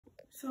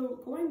So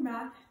going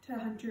back to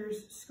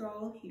Hunter's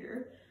skull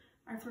here,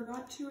 I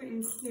forgot to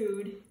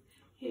include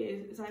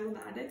his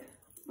zygomatic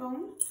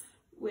bone,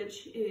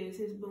 which is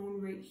his bone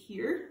right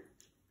here.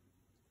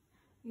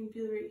 You can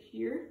feel it right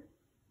here.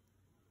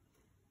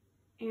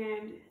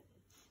 And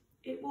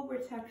it will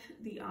protect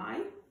the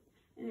eye,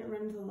 and it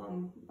runs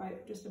along by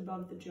just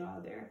above the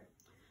jaw there.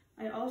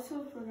 I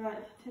also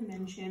forgot to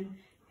mention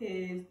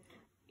his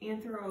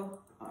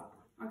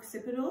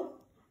anterooccipital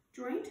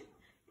joint,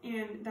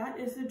 and that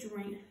is the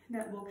joint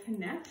that will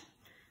connect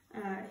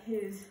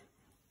his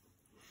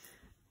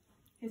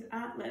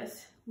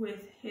atlas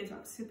with his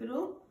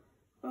occipital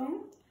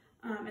bone,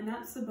 and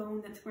that's the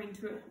bone that's going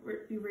to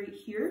be right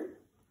here,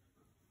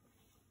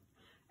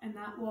 and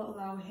that will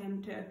allow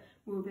him to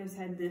move his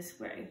head this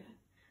way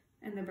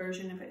in the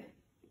version of it,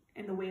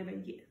 in the way of a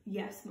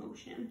yes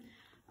motion.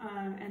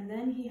 And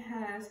then he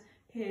has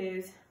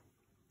his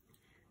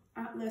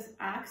atlas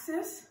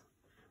axis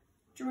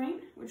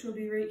joint, which will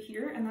be right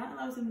here, and that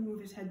allows him to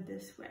move his head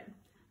this way.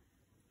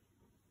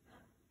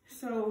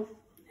 So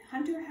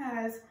Hunter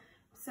has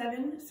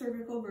 7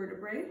 cervical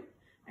vertebrae.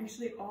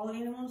 Actually, all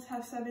animals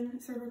have 7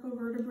 cervical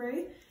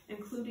vertebrae,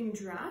 including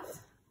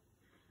giraffes.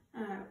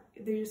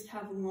 They just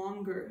have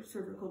longer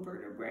cervical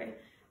vertebrae.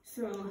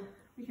 So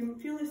we can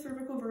feel the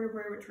cervical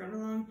vertebrae which run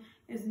along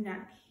his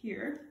neck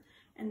here,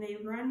 and they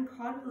run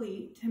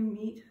caudally to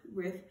meet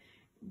with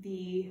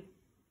the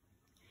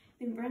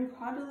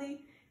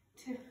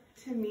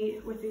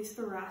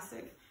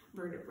thoracic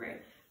vertebrae.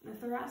 And the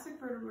thoracic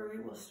vertebrae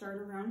will start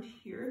around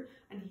here,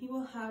 and he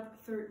will have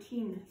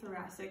 13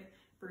 thoracic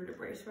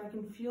vertebrae. So I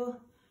can feel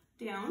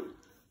down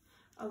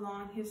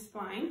along his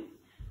spine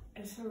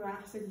a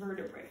thoracic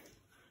vertebrae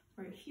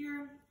right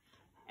here,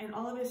 and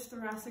all of his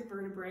thoracic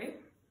vertebrae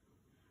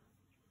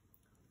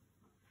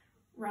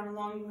run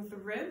along with the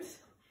ribs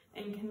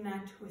and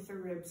connect with the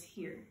ribs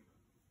here.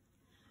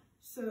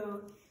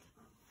 So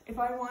if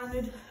I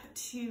wanted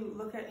to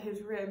look at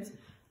his ribs,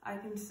 I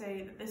can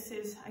say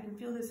that I can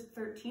feel this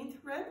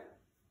 13th rib,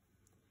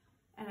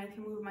 and I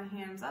can move my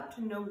hands up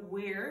to know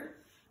where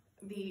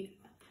the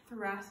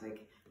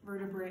thoracic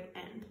vertebrae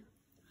end.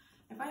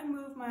 If I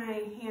move my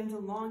hands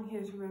along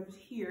his ribs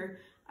here,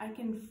 I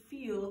can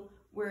feel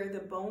where the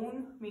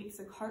bone meets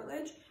the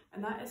cartilage,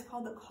 and that is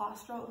called the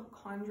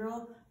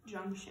costochondral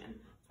junction.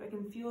 So I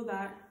can feel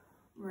that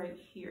right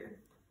here.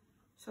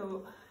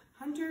 So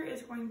Hunter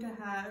is going to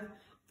have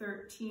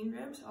 13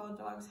 ribs. All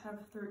dogs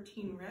have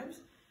 13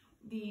 ribs.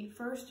 The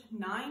first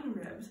 9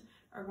 ribs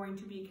are going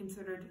to be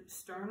considered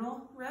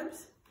sternal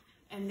ribs,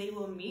 and they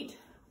will meet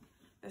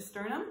the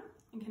sternum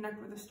and connect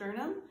with the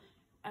sternum.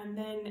 And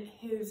then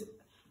his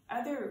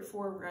other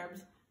 4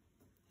 ribs,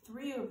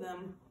 3 of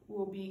them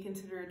will be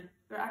considered,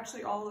 or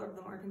actually all of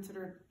them are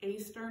considered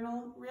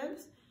asternal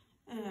ribs.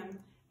 And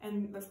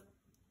the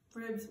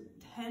ribs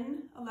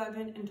 10,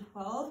 11, and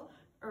 12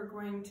 are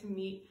going to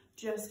meet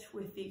just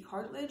with the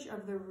cartilage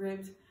of the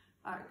ribs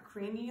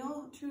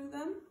cranial to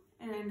them.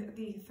 And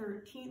the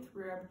 13th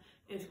rib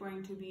is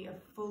going to be a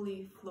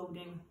fully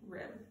floating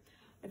rib.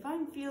 If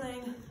I'm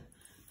feeling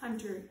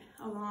Hunter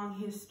along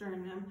his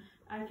sternum,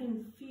 I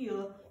can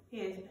feel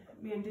his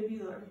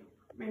manubrium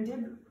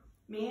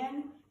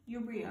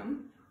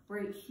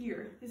right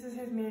here. This is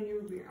his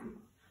manubrium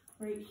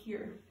right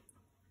here.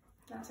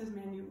 That's his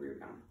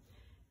manubrium.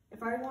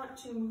 If I want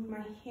to move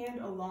my hand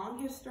along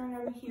his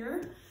sternum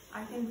here,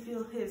 I can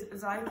feel his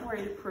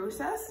xiphoid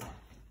process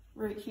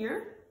right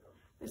here.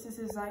 This is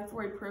his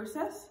xiphoid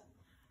process,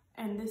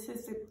 and this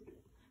is the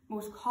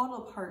most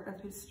caudal part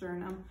of his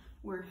sternum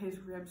where his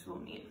ribs will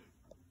meet.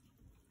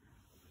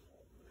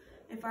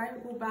 If I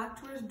go back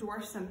to his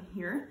dorsum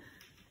here,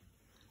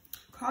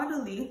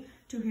 caudally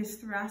to his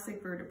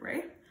thoracic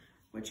vertebrae,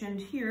 which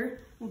end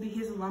here, will be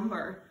his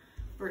lumbar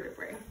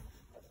vertebrae.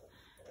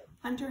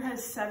 Hunter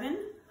has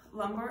 7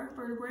 lumbar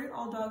vertebrae.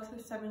 All dogs have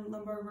 7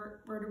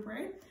 lumbar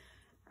vertebrae.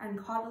 And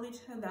caudally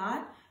to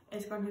that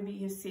is going to be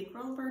his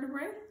sacral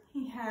vertebrae.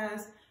 He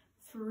has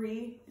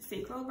 3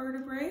 sacral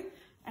vertebrae,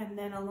 and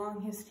then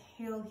along his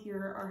tail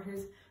here are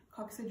his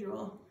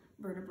coccygeal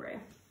vertebrae.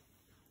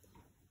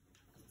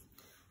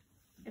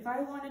 If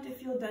I wanted to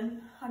feel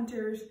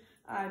Hunter's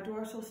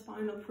dorsal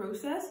spinal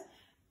process,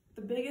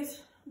 the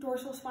biggest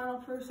dorsal spinal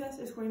process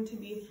is going to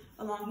be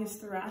along his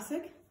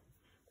thoracic,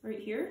 right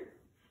here.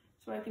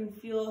 So I can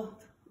feel,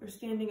 or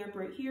standing up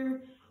right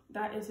here,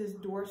 that is his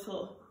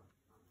dorsal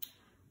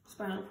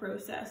spinal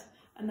process.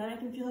 And then I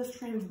can feel his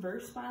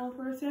transverse spinal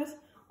process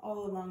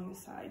all along the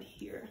side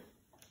here.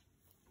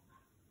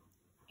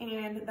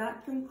 And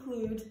that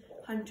concludes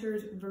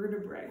Hunter's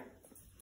vertebrae.